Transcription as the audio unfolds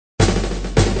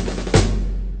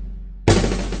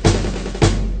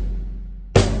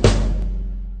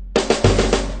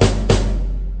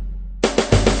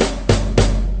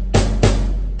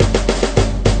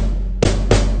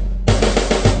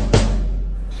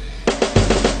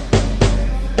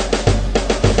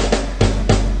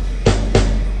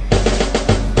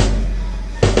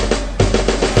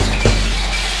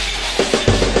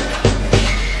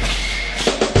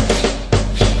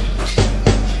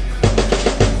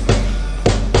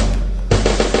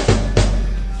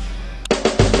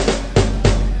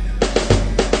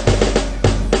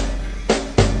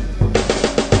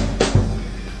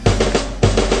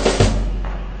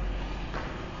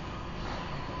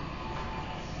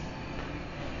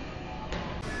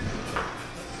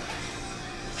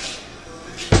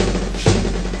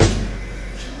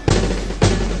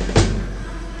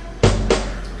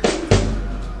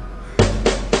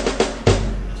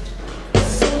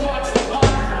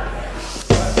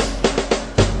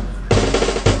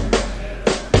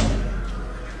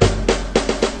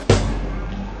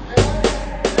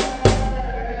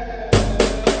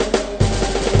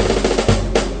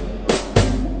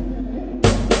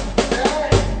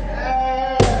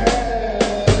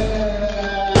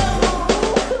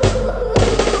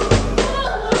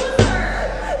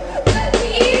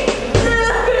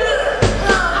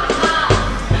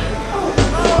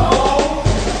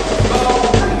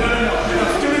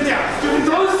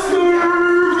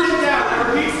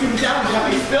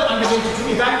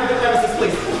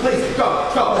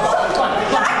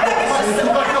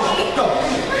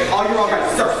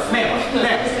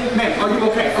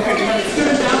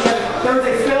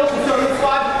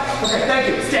Okay, thank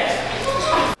you.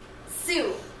 Stand.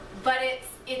 Sue, but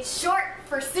it's short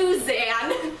for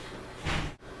Suzanne.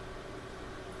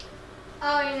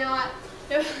 Oh, you know what?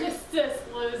 It was this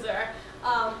loser.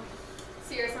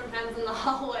 See her sometimes in the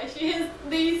hallway. She is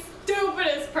the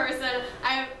stupidest person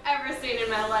I've ever seen in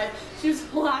my life. She was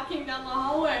walking down the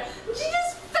hallway and she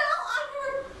just fell on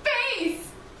her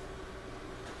face.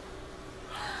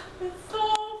 It's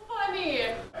so funny.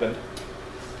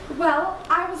 Well,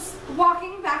 I was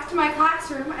walking back to my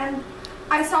classroom and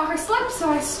I saw her slip, so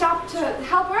I stopped to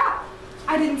help her out.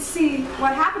 I didn't see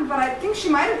what happened, but I think she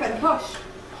might have been pushed.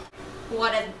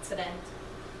 What incident?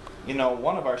 You know,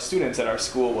 one of our students at our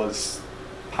school was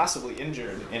possibly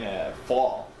injured in a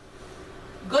fall.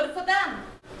 Good for them.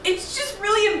 It's just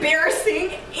really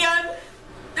embarrassing, and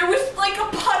there was like a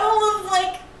puddle of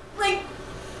like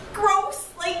gross,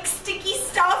 like sticky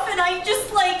stuff, and I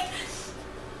just like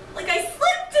I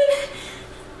slipped, and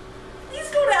please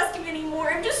don't ask me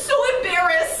anymore. I'm just so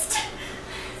embarrassed.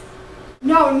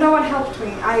 No, no one helped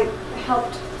me. I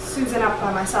helped Susan up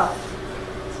by myself.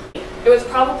 It was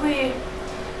probably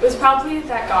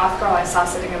that goth girl I saw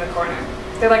sitting in the corner.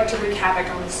 They like to wreak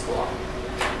havoc on the school.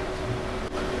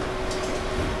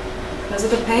 Because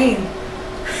of the pain.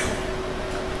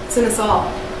 It's in us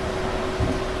all.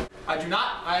 I do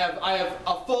not. I have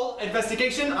a full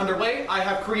investigation underway. I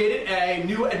have created a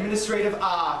new administrative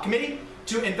committee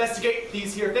to investigate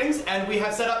these here things, and we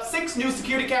have set up 6 new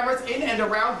security cameras in and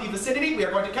around the vicinity. We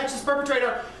are going to catch this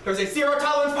perpetrator. There's a zero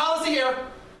tolerance policy here.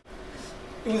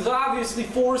 It was obviously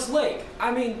Forest Lake.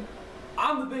 I mean,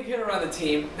 I'm the big hitter on the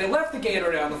team. They left the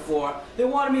Gatorade on the floor. They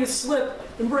wanted me to slip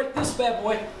and break this bad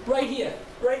boy right here,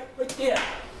 right there.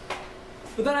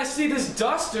 But then I see this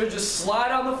duster just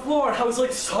slide on the floor, and I was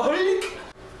like, psych!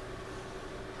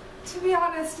 To be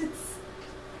honest,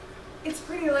 it's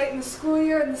pretty late in the school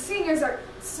year, and the seniors are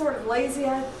sort of lazy.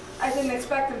 I didn't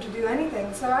expect them to do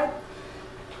anything, so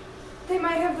they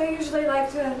usually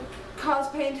like to cause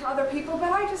pain to other people,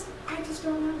 but I just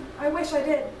don't know. I wish I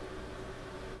did.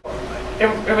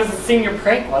 It was a senior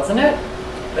prank, wasn't it?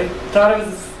 They thought it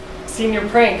was a senior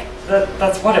prank.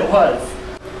 That's what it was.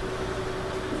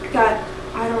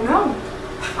 I don't know.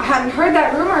 I hadn't heard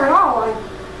that rumor at all.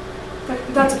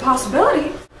 That's a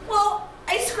possibility. Well,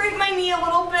 I scraped my knee a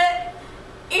little bit,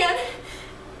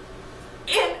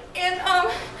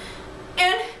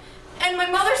 and my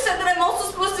mother said that I'm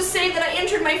also supposed to say that I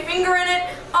injured my finger in it,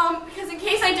 because in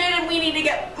case I did, we need to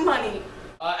get money.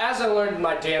 As I learned in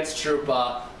my dance troupe,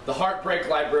 the Heartbreak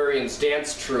Librarian's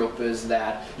dance troupe is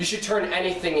that you should turn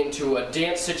anything into a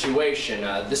dance situation.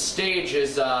 The stage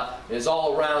is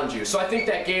all around you. So I think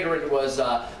that Gatorade was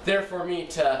there for me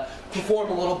to perform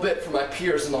a little bit for my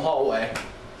peers in the hallway.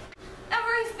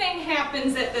 Everything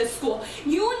happens at this school.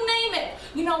 You name it.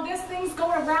 You know, there's things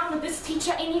going around and this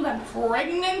teacher ain't even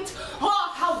pregnant.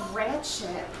 Oh, how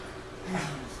ratchet.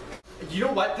 You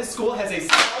know what? This school has a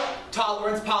zero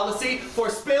tolerance policy for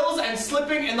spills and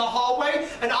slipping in the hallway,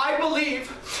 and I believe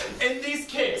in these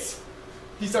kids.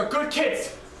 These are good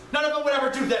kids. None of them would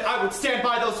ever do that. I would stand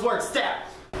by those words. Stat.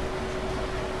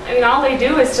 I mean, all they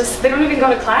do is they don't even go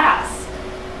to class.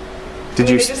 They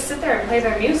just sit there and play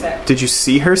their music. Did you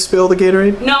see her spill the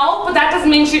Gatorade? No, but that doesn't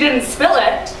mean she didn't spill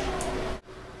it.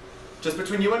 Just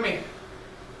between you and me.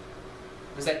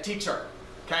 There's that teacher,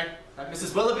 okay? That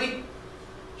Mrs. Willoughby.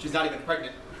 She's not even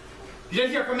pregnant. You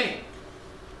didn't hear from me.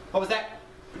 What was that?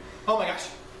 Oh my gosh.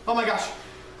 Oh my gosh.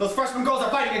 Those freshman girls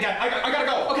are fighting again. I gotta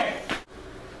go. Okay.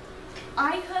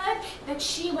 I heard that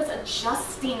she was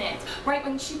adjusting it right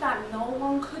when she thought no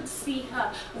one could see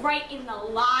her, right in the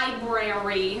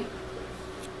library.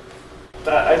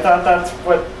 I thought that's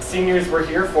what seniors were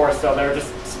here for, so they're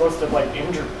just supposed to, like,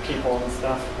 injure people and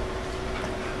stuff.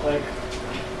 Like,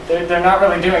 they're not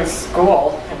really doing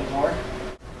school anymore.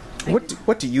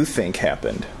 What do you think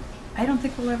happened? I don't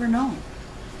think we'll ever know.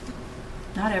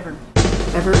 Not ever.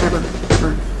 Ever, ever,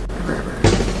 ever.